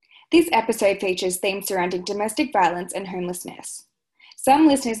This episode features themes surrounding domestic violence and homelessness. Some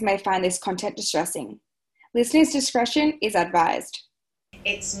listeners may find this content distressing. Listeners' discretion is advised.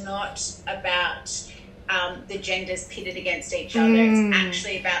 It's not about the genders pitted against each other. It's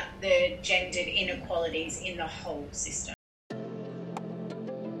actually about the gendered inequalities in the whole system.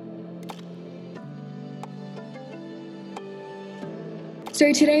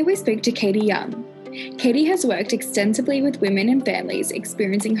 So today we speak to Katie Young. Katie has worked extensively with women and families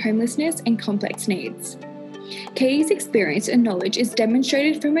experiencing homelessness and complex needs. Katie's experience and knowledge is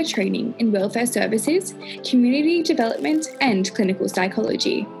demonstrated from her training in welfare services, community development, and clinical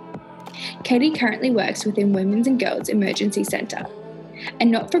psychology. Katie currently works within Women's and Girls Emergency Centre, a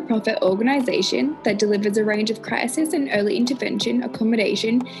not-for-profit organisation that delivers a range of crisis and early intervention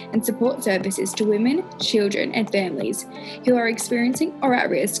accommodation and support services to women, children and families who are experiencing or at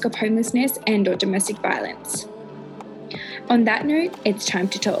risk of homelessness and/or domestic violence. On that note, it's time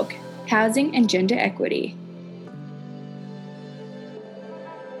to talk housing and gender equity.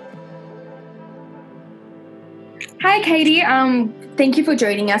 Hi, Katie. Thank you for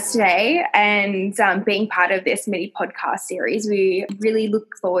joining us today and being part of this mini podcast series. We really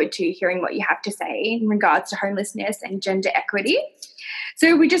look forward to hearing what you have to say in regards to homelessness and gender equity.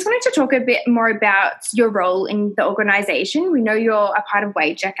 So we just wanted to talk a bit more about your role in the organisation. We know you're a part of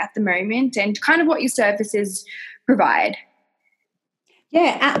WageCheck at the moment and kind of what your services provide.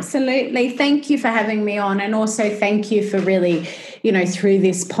 Yeah, absolutely. Thank you for having me on, and also thank you for really, through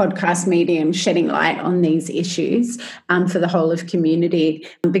this podcast medium, shedding light on these issues for the whole of community,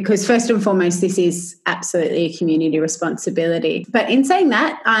 because first and foremost, this is absolutely a community responsibility. But in saying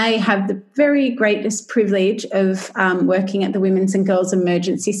that, I have the very greatest privilege of working at the Women's and Girls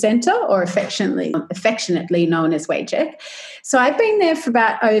Emergency Centre, or affectionately known as WageCheck. So I've been there for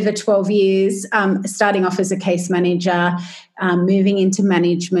about over 12 years, starting off as a case manager, moving into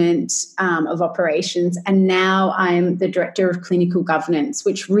management of operations, and now I'm the Director of Clinical Governance,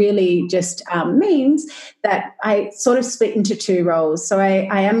 which really just means that I sort of split into two roles. So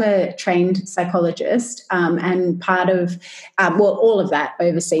I am a trained psychologist, and part of, all of that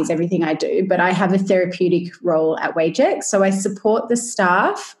oversees everything I do, but I have a therapeutic role at WageCheck. So I support the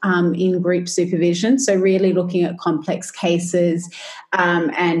staff in group supervision, so really looking at complex cases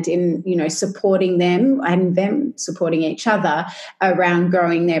and in, supporting them and them supporting each other around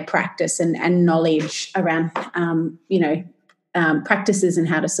growing their practice and knowledge around, practices and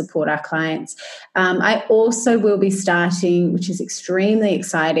how to support our clients. I also will be starting, which is extremely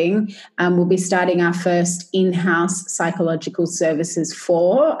exciting, we'll be starting our first in-house psychological services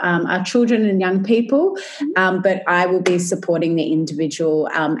for our children and young people, but I will be supporting the individual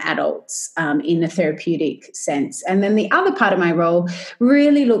adults in a therapeutic sense. And then the other part of my role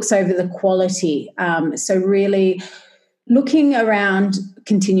really looks over the quality, so really looking around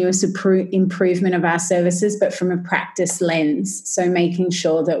continuous improvement of our services, but from a practice lens. So making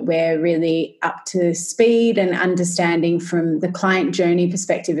sure that we're really up to speed and understanding from the client journey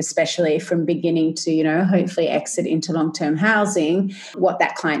perspective, especially from beginning to, hopefully exit into long-term housing, what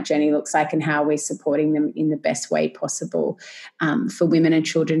that client journey looks like and how we're supporting them in the best way possible for women and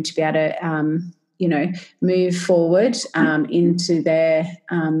children to be able to move forward into their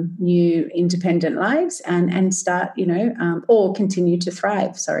new independent lives and start, or continue to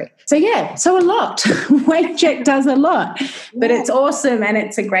thrive, So a lot. WageCheck does a lot, but it's awesome and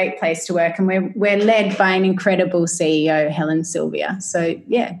it's a great place to work. And we're led by an incredible CEO, Helen Sylvia. So,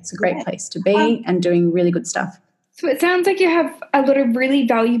 it's a great place to be and doing really good stuff. So it sounds like you have a lot of really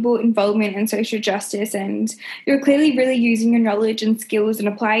valuable involvement in social justice and you're clearly really using your knowledge and skills and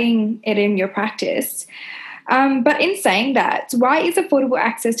applying it in your practice. But in saying that, why is affordable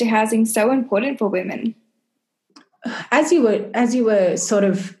access to housing so important for women? As you were sort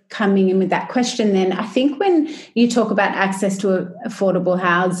of coming in with that question, then I think when you talk about access to affordable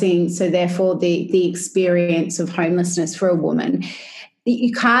housing, so therefore the experience of homelessness for a woman,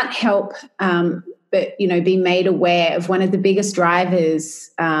 you can't help but, be made aware of one of the biggest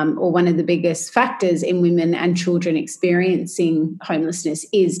drivers or one of the biggest factors in women and children experiencing homelessness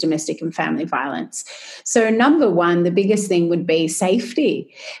is domestic and family violence. So number one, the biggest thing would be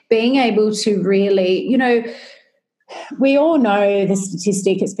safety, being able to really, we all know the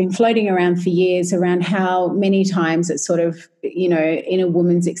statistic, it's been floating around for years around how many times it's sort of, in a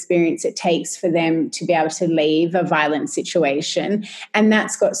woman's experience, it takes for them to be able to leave a violent situation. And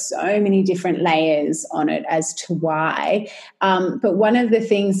that's got so many different layers on it as to why. But one of the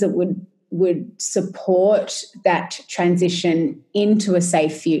things that would support that transition into a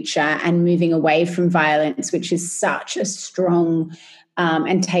safe future and moving away from violence, which is such a strong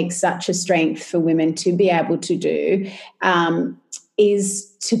and takes such a strength for women to be able to do,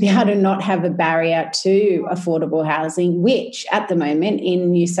 is to be able to not have a barrier to affordable housing, which at the moment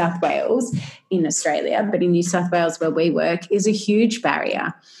in New South Wales, in Australia, but in New South Wales where we work, is a huge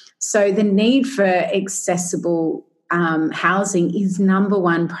barrier. So the need for accessible housing is number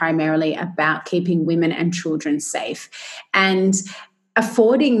one primarily about keeping women and children safe and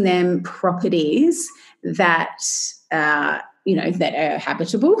affording them properties that that are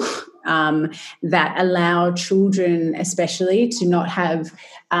habitable, that allow children especially to not have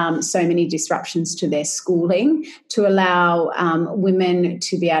so many disruptions to their schooling, to allow women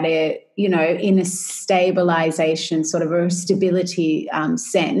to be able to, in a stabilisation, sort of a stability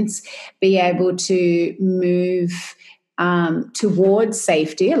sense, be able to move towards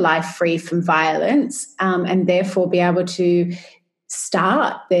safety, a life free from violence, and therefore be able to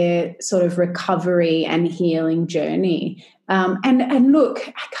start their sort of recovery and healing journey. And look,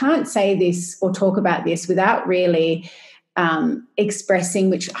 I can't say this or talk about this without really expressing,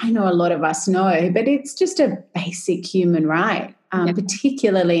 which I know a lot of us know, but it's just a basic human right,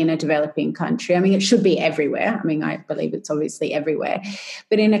 particularly in a developing country. I mean, it should be everywhere. I mean, I believe it's obviously everywhere.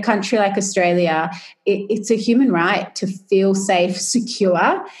 But in a country like Australia, it's a human right to feel safe,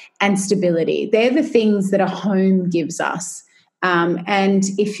 secure, and stability. They're the things that a home gives us. And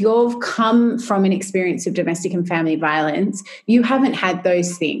if you've come from an experience of domestic and family violence, you haven't had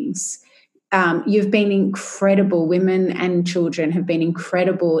those things. You've been incredible. Women and children have been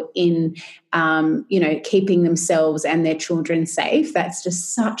incredible in, keeping themselves and their children safe. That's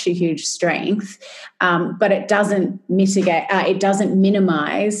just such a huge strength. But it doesn't mitigate, it doesn't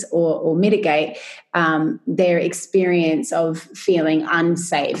minimise or mitigate their experience of feeling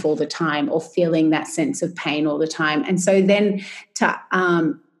unsafe all the time or feeling that sense of pain all the time. And so then to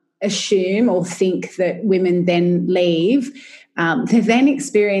assume or think that women then leave, they then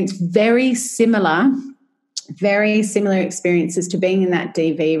experience very similar experiences to being in that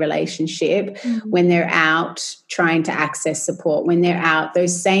DV relationship when they're out trying to access support, when they're out,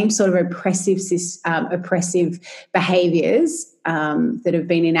 those same sort of oppressive behaviours that have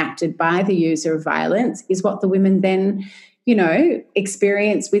been enacted by the user of violence is what the women then,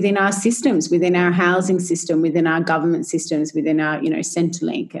 experience within our systems, within our housing system, within our government systems, within our,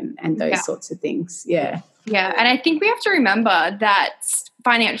 Centrelink and those sorts of things. Yeah. Yeah, and I think we have to remember that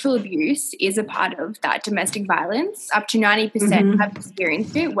financial abuse is a part of that domestic violence. Up to 90% have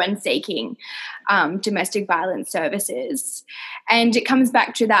experienced it when seeking domestic violence services. And it comes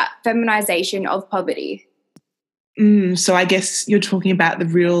back to that feminisation of poverty. So I guess you're talking about the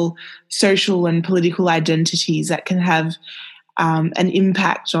real social and political identities that can have an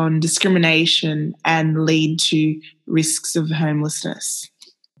impact on discrimination and lead to risks of homelessness.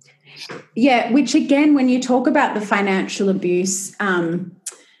 Yeah, which again, when you talk about the financial abuse,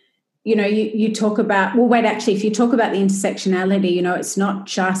 you talk about, if you talk about the intersectionality, it's not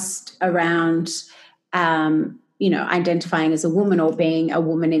just around, identifying as a woman or being a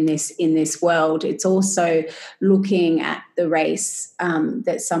woman in this world. It's also looking at the race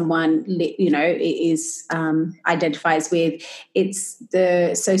that someone, is identifies with. It's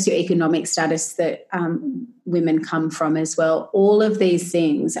the socioeconomic status that women come from as well. All of these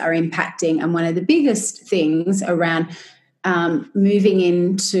things are impacting, and one of the biggest things around moving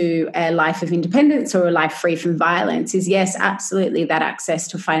into a life of independence or a life free from violence is, yes, absolutely, that access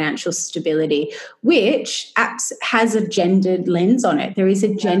to financial stability, which has a gendered lens on it. There is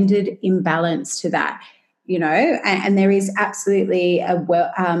a gendered imbalance to that, and there is absolutely a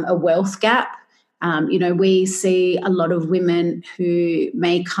wealth gap. We see a lot of women who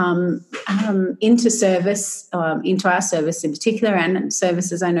may come into service, into our service in particular, and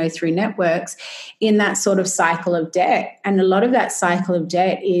services I know through networks, in that sort of cycle of debt. And a lot of that cycle of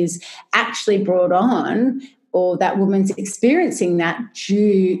debt is actually brought on, or that woman's experiencing that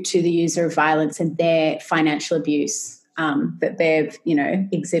due to the user of violence and their financial abuse that they've,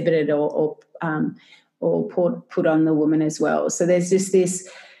 exhibited or put on the woman as well. So there's just this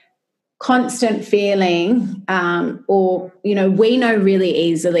constant feeling, we know really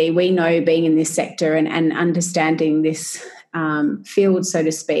easily, we know being in this sector and understanding this field, so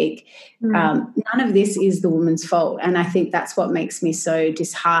to speak, none of this is the woman's fault. And I think that's what makes me so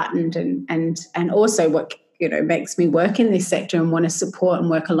disheartened and also what, makes me work in this sector and want to support and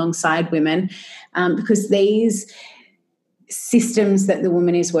work alongside women, because these systems that the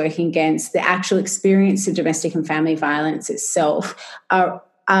woman is working against, the actual experience of domestic and family violence itself,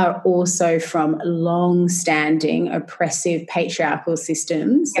 are also from long-standing oppressive patriarchal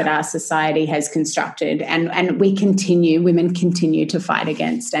systems that our society has constructed, and women continue to fight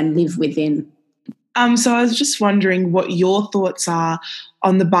against and live within. So I was just wondering what your thoughts are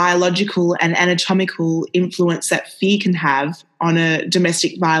on the biological and anatomical influence that fear can have on a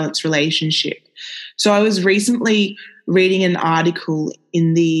domestic violence relationship. So I was recently reading an article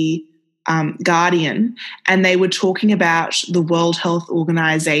in the Guardian, and they were talking about the World Health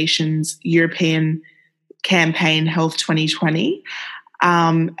Organization's European campaign Health 2020.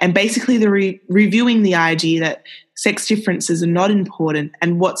 And basically they're reviewing the idea that sex differences are not important,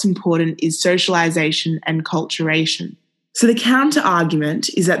 and what's important is socialization and culturation. So the counter-argument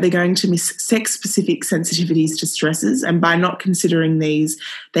is that they're going to miss sex-specific sensitivities to stresses, and by not considering these,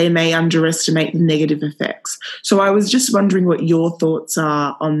 they may underestimate the negative effects. So I was just wondering what your thoughts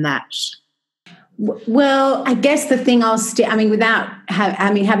are on that. Well, I guess the thing having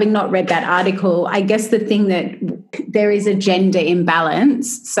not read that article, I guess the thing that there is a gender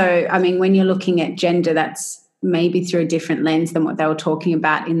imbalance. So, I mean, when you're looking at gender, that's maybe through a different lens than what they were talking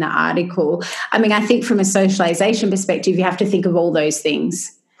about in the article. I mean, I think from a socialization perspective, you have to think of all those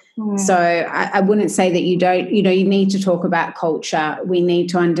things. So I wouldn't say that you don't, you need to talk about culture. We need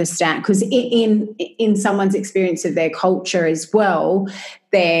to understand, because in someone's experience of their culture as well,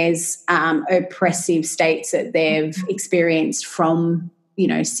 there's oppressive states that they've experienced from,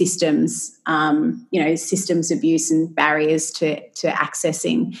 systems, systems abuse and barriers to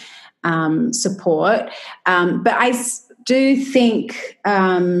accessing support. But I do think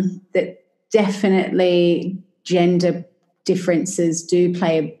that definitely gender differences do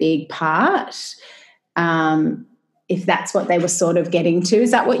play a big part, if that's what they were sort of getting to.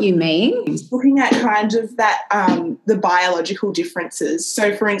 Is that what you mean? Looking at kind of that, the biological differences.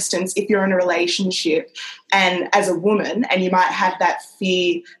 So, for instance, if you're in a relationship and as a woman, and you might have that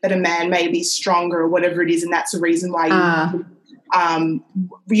fear that a man may be stronger or whatever it is, and that's the reason why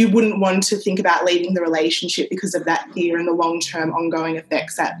you wouldn't want to think about leaving the relationship because of that fear and the long-term ongoing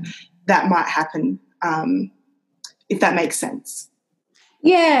effects that might happen, if that makes sense.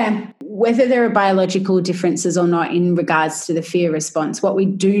 Yeah, whether there are biological differences or not in regards to the fear response, what we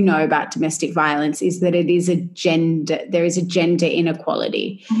do know about domestic violence is that there is a gender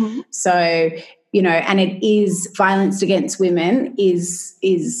inequality. Mm-hmm. So, and it is violence against women is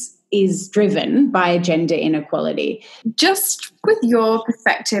driven by a gender inequality. Just with your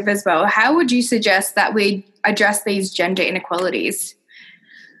perspective as well, how would you suggest that we address these gender inequalities?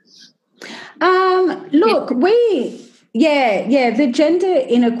 The gender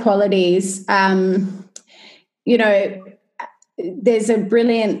inequalities, there's a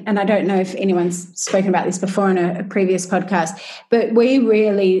brilliant, and I don't know if anyone's spoken about this before in a previous podcast, but we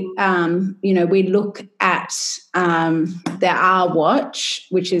really, we look at the Our Watch,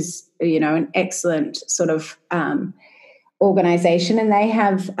 which is, an excellent sort of organisation, and they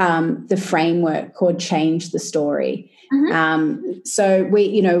have the framework called Change the Story. Mm-hmm. So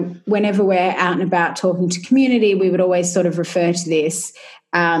we, whenever we're out and about talking to community, we would always sort of refer to this,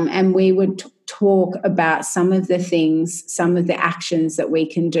 and we would talk about some of the things, some of the actions that we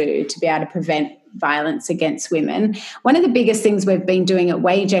can do to be able to prevent violence against women. One of the biggest things we've been doing at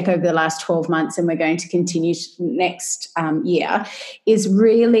WAGEC over the last 12 months, and we're going to continue next year, is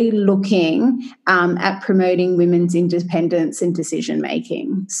really looking at promoting women's independence and decision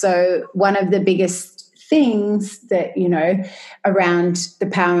making. So one of the biggest things that, around the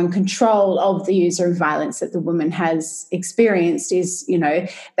power and control of the user of violence that the woman has experienced is,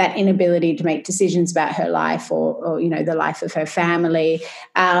 that inability to make decisions about her life or the life of her family,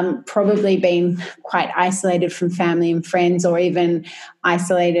 probably being quite isolated from family and friends, or even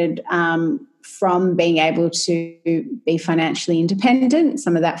isolated from being able to be financially independent,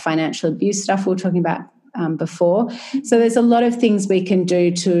 some of that financial abuse stuff we were talking about before. So there's a lot of things we can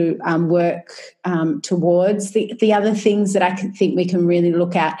do to work towards. The other things that I think we can really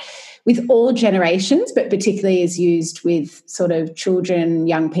look at with all generations, but particularly is used with sort of children,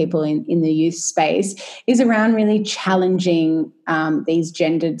 young people in the youth space, is around really challenging these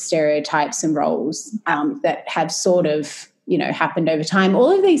gendered stereotypes and roles that have sort of happened over time.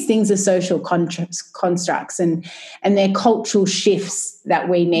 All of these things are social constructs and they're cultural shifts that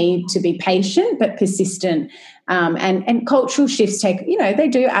we need to be patient but persistent. And cultural shifts take, they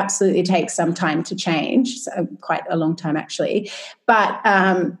do absolutely take some time to change, so quite a long time actually. But,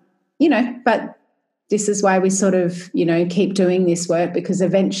 but this is why we sort of, keep doing this work, because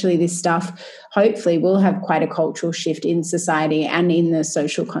eventually this stuff hopefully will have quite a cultural shift in society and in the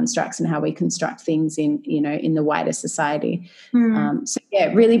social constructs and how we construct things in the wider society.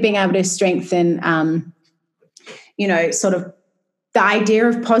 Really being able to strengthen, sort of the idea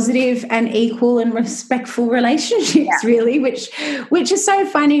of positive and equal and respectful relationships, really, which is so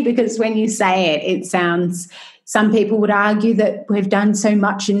funny because when you say it, it sounds some people would argue that we've done so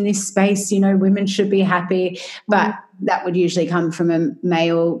much in this space, women should be happy, but that would usually come from a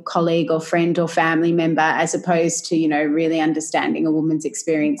male colleague or friend or family member, as opposed to, really understanding a woman's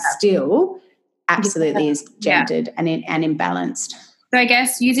experience still absolutely is gendered and imbalanced. So I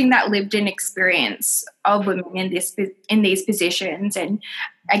guess using that lived-in experience of women in these positions, and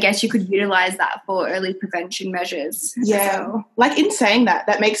I guess you could utilise that for early prevention measures. Yeah, so. Like in saying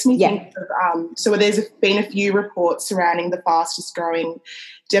that makes me think of, so there's been a few reports surrounding the fastest growing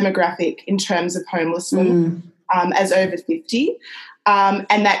demographic in terms of homeless women as over 50.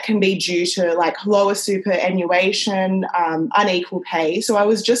 And that can be due to like lower superannuation, unequal pay. So I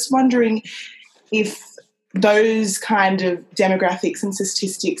was just wondering if those kind of demographics and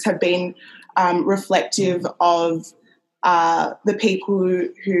statistics have been reflective of the people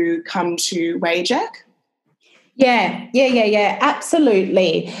who come to WAJAC? Yeah,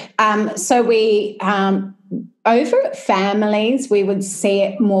 absolutely. So we, over at families, we would see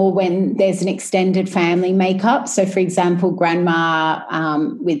it more when there's an extended family makeup. So, for example, grandma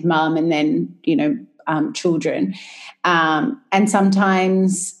with mum and then, children. And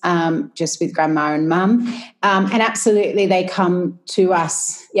sometimes just with grandma and mum. And absolutely they come to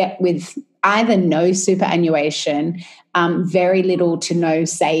us with either no superannuation, very little to no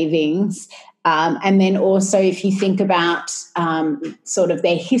savings. And then also if you think about sort of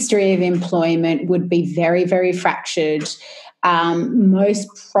their history of employment would be very, very fractured.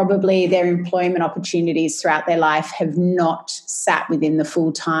 Most probably their employment opportunities throughout their life have not sat within the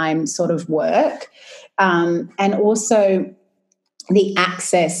full-time sort of work. And also the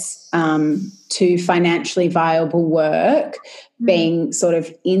access to financially viable work being sort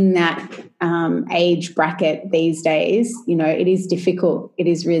of in that age bracket these days, it is difficult. It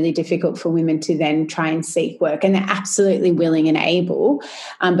is really difficult for women to then try and seek work, and they're absolutely willing and able,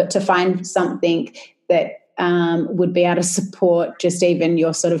 but to find something that would be able to support just even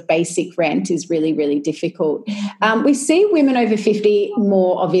your sort of basic rent is really, really difficult. We see women over 50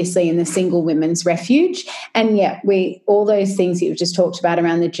 more obviously in the single women's refuge. And all those things that you've just talked about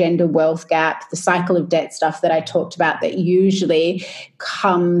around the gender wealth gap, the cycle of debt stuff that I talked about that usually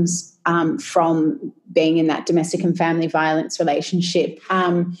comes from being in that domestic and family violence relationship.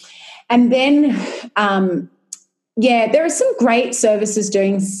 And then there are some great services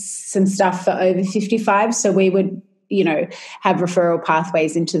doing some stuff for over 55. So we would, have referral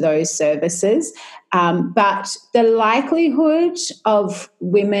pathways into those services. But the likelihood of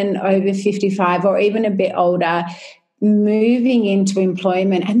women over 55 or even a bit older moving into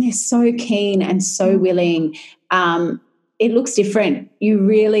employment, and they're so keen and so willing, it looks different. You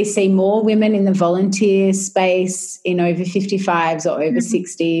really see more women in the volunteer space in over 55s or over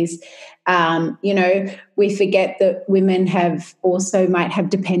 60s. We forget that women might have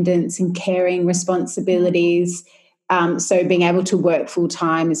dependents and caring responsibilities. So being able to work full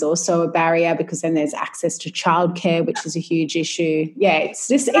time is also a barrier, because then there's access to childcare, which is a huge issue. Yeah, it's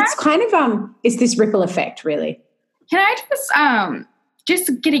this ripple effect, really. Can I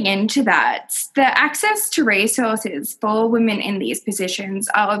just getting into that, the access to resources for women in these positions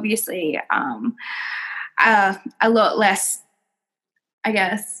are obviously a lot less, I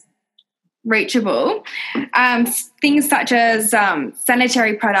guess, reachable. Things such as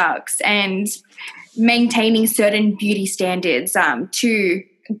sanitary products and maintaining certain beauty standards to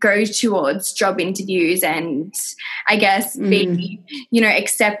go towards job interviews and, I guess, being,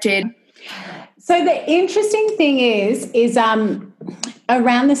 accepted. So the interesting thing is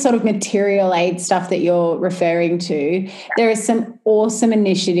around the sort of material aid stuff that you're referring to, there are some awesome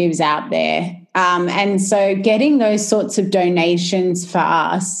initiatives out there. And so getting those sorts of donations for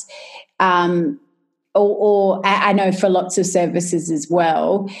us, or I know for lots of services as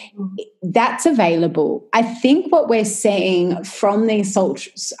well, that's available. I think what we're seeing from these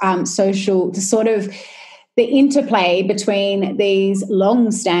the interplay between these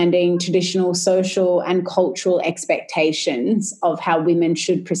long-standing traditional social and cultural expectations of how women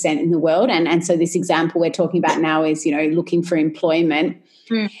should present in the world. And so this example we're talking about now is, looking for employment.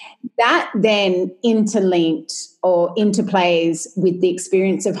 That then interlinked or interplays with the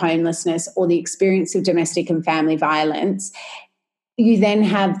experience of homelessness or the experience of domestic and family violence. You then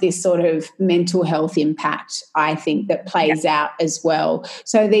have this sort of mental health impact, I think, that plays out as well.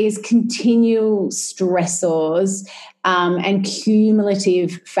 So these continual stressors and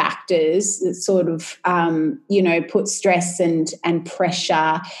cumulative factors that sort of, put stress and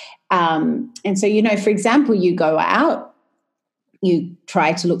pressure. And so, for example, you go out, you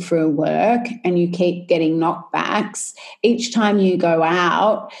try to look for work and you keep getting knockbacks each time you go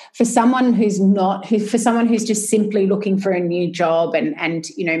out, for someone who's just simply looking for a new job and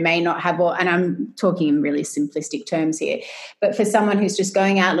you know, may not have and I'm talking in really simplistic terms here, but for someone who's just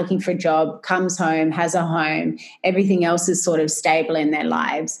going out looking for a job, comes home, has a home, everything else is sort of stable in their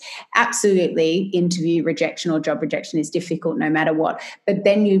lives, absolutely interview rejection or job rejection is difficult no matter what. But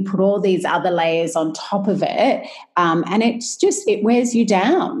then you put all these other layers on top of it, and it wears you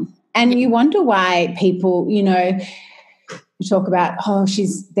down. And you wonder why people, you know, talk about,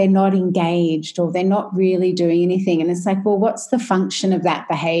 they're not engaged or they're not really doing anything. And it's like, well, what's the function of that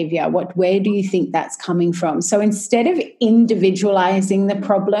behaviour? Where do you think that's coming from? So instead of individualising the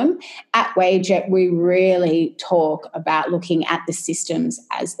problem, at WageUp, we really talk about looking at the systems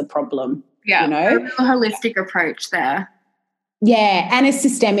as the problem. Yeah, you know? a holistic approach there. Yeah, and a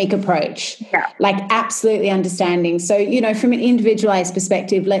systemic approach. Yeah. Like absolutely understanding. So, you know, from an individualized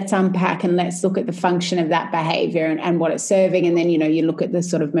perspective, let's unpack and let's look at the function of that behavior and what it's serving. And then, you know, you look at the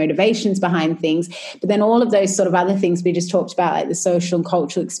sort of motivations behind things. But then all of those sort of other things we just talked about, like the social and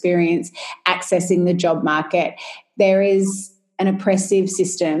cultural experience, accessing the job market. There is an oppressive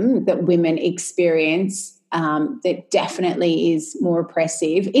system that women experience that definitely is more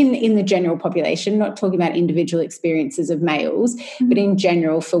oppressive in the general population, not talking about individual experiences of males, but in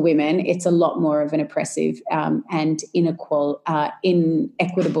general for women, it's a lot more of an oppressive and inequitable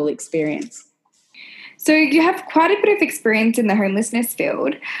experience. So you have quite a bit of experience in the homelessness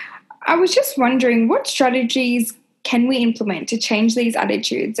field. I was just wondering, what strategies can we implement to change these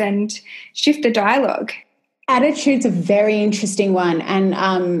attitudes and shift the dialogue? Attitude's a very interesting one.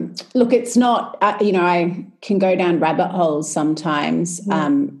 And look, it's not, I can go down rabbit holes sometimes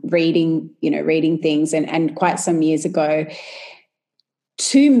reading things. And quite some years ago,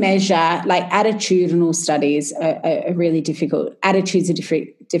 to measure, like attitudinal studies are really difficult. Attitude's a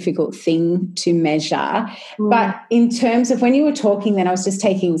difficult thing to measure. But in terms of when you were talking, then I was just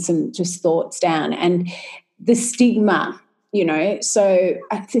taking some just thoughts down. And the stigma, you know, so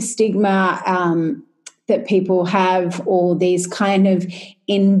the stigma that people have, all these kind of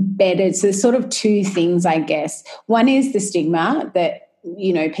embedded, so there's sort of two things, I guess. One is the stigma that,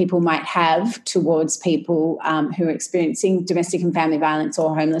 you know, people might have towards people who are experiencing domestic and family violence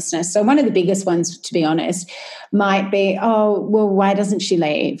or homelessness. So one of the biggest ones, to be honest, might be, oh, well, why doesn't she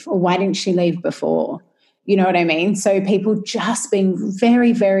leave? Or why didn't she leave before? You know what I mean? So people just being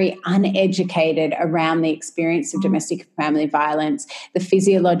very, very uneducated around the experience of domestic and family violence, the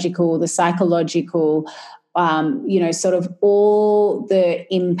physiological, the psychological, sort of all the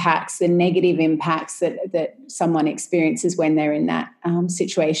impacts, the negative impacts that someone experiences when they're in that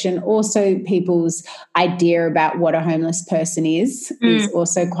situation. Also, people's idea about what a homeless person is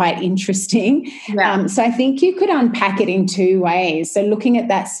also quite interesting. Yeah. So I think you could unpack it in two ways. So looking at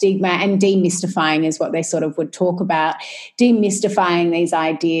that stigma and demystifying is what they sort of would talk about, demystifying these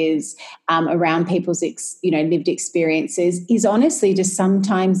ideas around people's lived experiences is honestly just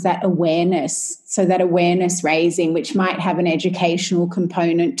sometimes that awareness. So that awareness raising, which might have an educational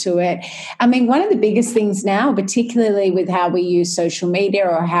component to it. I mean, one of the biggest things now, particularly with how we use social media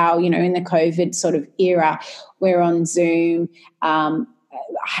or how, you know, in the COVID sort of era, we're on Zoom.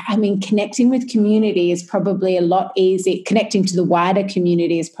 Connecting with community is probably a lot easier. Connecting to the wider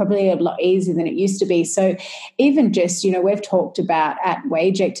community is probably a lot easier than it used to be. So even just, you know, we've talked about at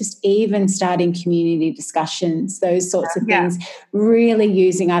WageUp, just even starting community discussions, those sorts of things, really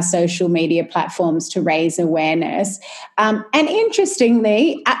using our social media platforms to raise awareness. And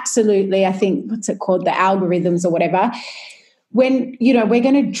interestingly, absolutely, I think, what's it called, the algorithms or whatever, when, you know, we're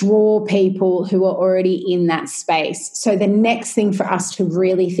going to draw people who are already in that space. So the next thing for us to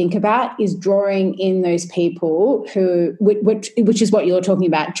really think about is drawing in those people who, which is what you're talking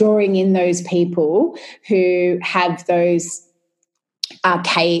about, drawing in those people who have those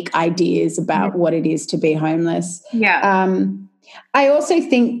archaic ideas about what it is to be homeless. Yeah. I also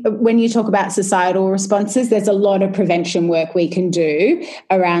think when you talk about societal responses, there's a lot of prevention work we can do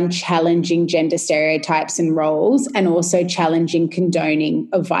around challenging gender stereotypes and roles, and also challenging condoning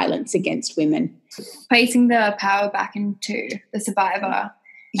of violence against women. Placing the power back into the survivor.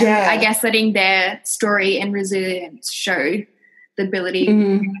 Yeah. And I guess letting their story and resilience show the ability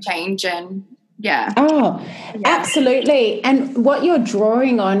to change and absolutely. And what you're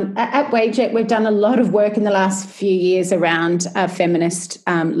drawing on at WageUp, we've done a lot of work in the last few years around a feminist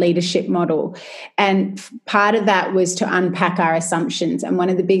leadership model. And part of that was to unpack our assumptions. And one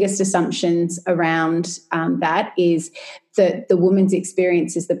of the biggest assumptions around that is that the woman's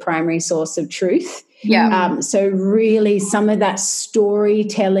experience is the primary source of truth. Yeah. So really some of that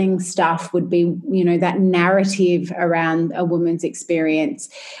storytelling stuff would be, you know, that narrative around a woman's experience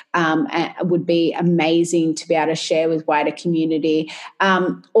would be amazing to be able to share with wider community.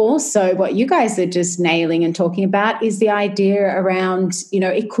 Also, what you guys are just nailing and talking about is the idea around, you know,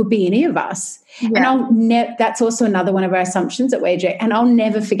 it could be any of us. Yeah. And that's also another one of our assumptions at Wager. And I'll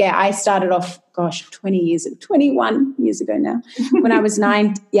never forget, I started off, 21 years ago now, when I was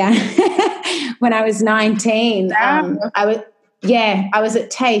 9. Yeah. When I was 19, I was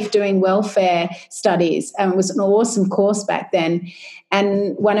at TAFE doing welfare studies, and it was an awesome course back then.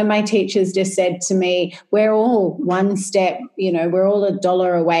 And one of my teachers just said to me, we're all one step, you know, we're all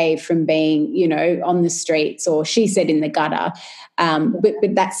 $1 away from being, you know, on the streets, or she said in the gutter. But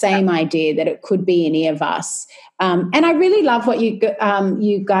that same idea that it could be any of us. And I really love what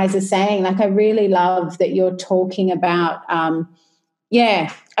you guys are saying. Like, I really love that you're talking about,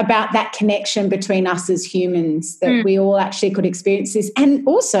 about that connection between us as humans, that we all actually could experience this. And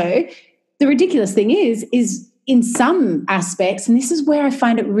also, the ridiculous thing is in some aspects, and this is where I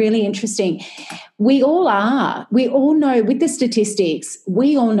find it really interesting, we all know with the statistics,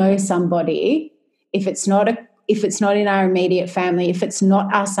 we all know somebody, if it's not in our immediate family, if it's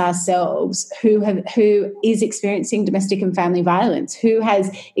not us ourselves, who is experiencing domestic and family violence, who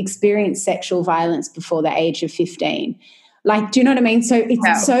has experienced sexual violence before the age of 15. Like, do you know what I mean? So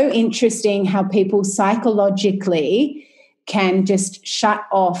it's so interesting how people psychologically can just shut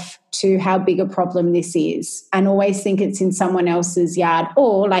off to how big a problem this is and always think it's in someone else's yard,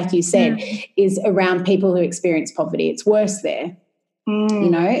 or, like you said, is around people who experience poverty. It's worse there. You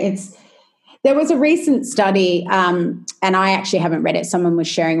know, there was a recent study, and I actually haven't read it. Someone was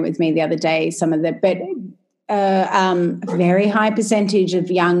sharing it with me the other day, but a very high percentage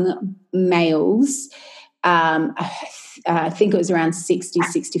of young males, I think it was around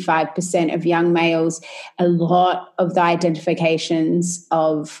 65% of young males, a lot of the identifications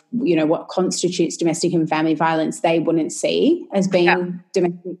of, you know, what constitutes domestic and family violence, they wouldn't see as being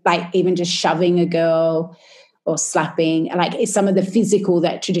domestic, like even just shoving a girl or slapping, like some of the physical,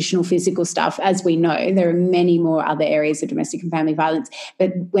 that traditional physical stuff. As we know, there are many more other areas of domestic and family violence.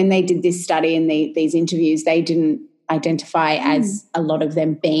 But when they did this study and these interviews, they didn't identify as a lot of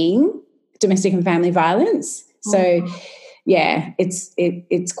them being domestic and family violence. So, yeah,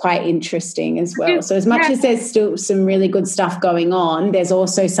 it's quite interesting as well. So as much as there's still some really good stuff going on, there's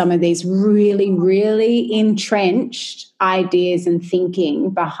also some of these really, really entrenched ideas and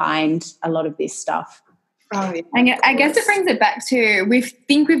thinking behind a lot of this stuff. Oh, yeah. I guess it brings it back to, we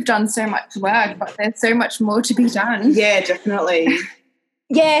think we've done so much work, but there's so much more to be done. Yeah, definitely.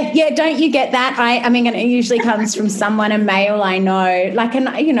 Yeah, don't you get that? I mean, it usually comes from someone, a male I know. Like,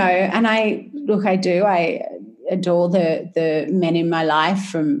 and you know, and I adore the men in my life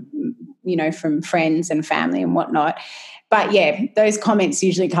from friends and family and whatnot. But yeah, those comments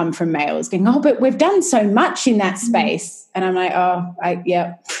usually come from males going, oh, but we've done so much in that space. And I'm like,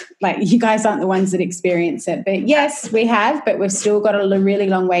 like you guys aren't the ones that experience it. But yes, we have, but we've still got a really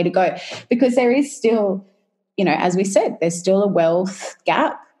long way to go, because there is still, you know, as we said, there's still a wealth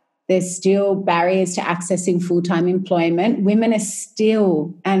gap. There's still barriers to accessing full-time employment. Women are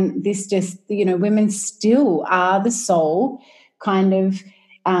still, and this just, you know, women still are the sole kind of,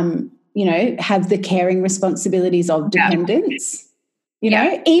 you know, have the caring responsibilities of dependents, you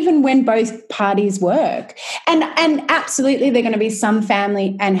know, even when both parties work. And absolutely there are going to be some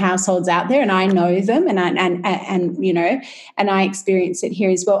family and households out there, and I know them, and you know, and I experience it here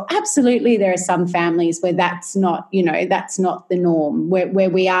as well. Absolutely there are some families where that's not, you know, that's not the norm, where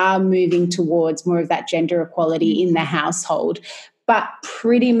we are moving towards more of that gender equality in the household. But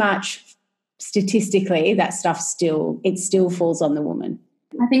pretty much statistically that stuff still falls on the woman.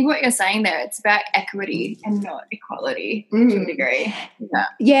 I think what you're saying there, it's about equity and not equality to a degree.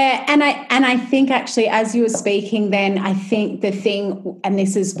 Yeah, and I think actually as you were speaking then, I think the thing, and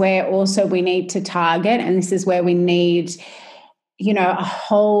this is where also we need to target, and this is where we need, you know, a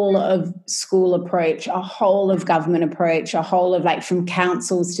whole of school approach, a whole of government approach, a whole of, like, from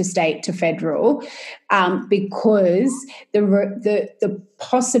councils to state to federal, because the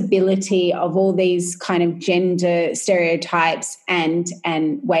possibility of all these kind of gender stereotypes and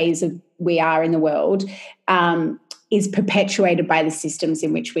ways of we are in the world is perpetuated by the systems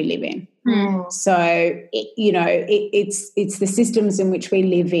in which we live in. So, it's the systems in which we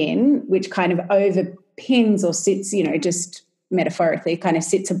live in which kind of overpins or sits, you know, just metaphorically kind of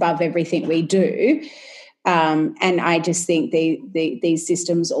sits above everything we do. And I just think these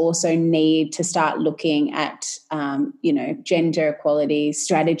systems also need to start looking at, you know, gender equality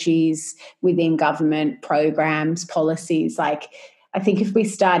strategies within government programs, policies. Like, I think if we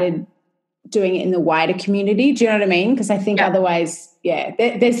started doing it in the wider community. Do you know what I mean? Because I think otherwise,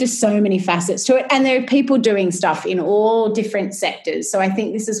 there's just so many facets to it. And there are people doing stuff in all different sectors. So I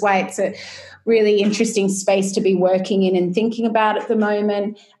think this is why it's a really interesting space to be working in and thinking about at the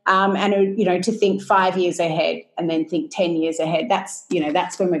moment. And, you know, to think 5 years ahead and then think 10 years ahead. That's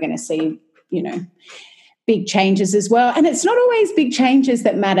when we're going to see, you know, big changes as well. And it's not always big changes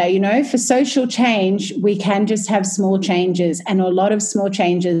that matter, you know. For social change, we can just have small changes, and a lot of small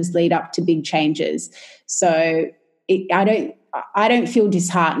changes lead up to big changes. So I don't feel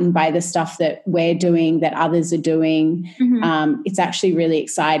disheartened by the stuff that we're doing, that others are doing. Mm-hmm. It's actually really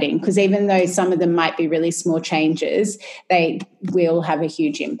exciting, because even though some of them might be really small changes, they will have a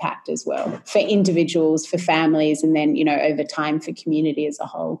huge impact as well for individuals, for families, and then, you know, over time for community as a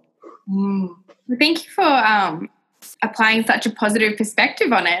whole. Well, thank you for applying such a positive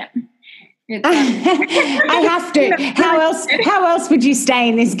perspective on it. I have to. How else would you stay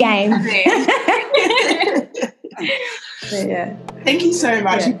in this game? Thank you so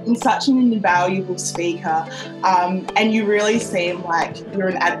much. You've been such an invaluable speaker, and you really seem like you're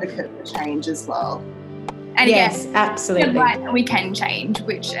an advocate for change as well. And yes, absolutely. We can change,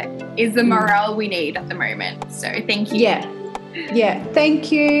 which is the morale we need at the moment. So thank you. Yeah, thank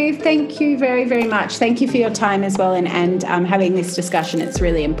you very, very much. Thank you for your time as well, and having this discussion. It's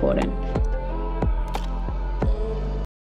really important.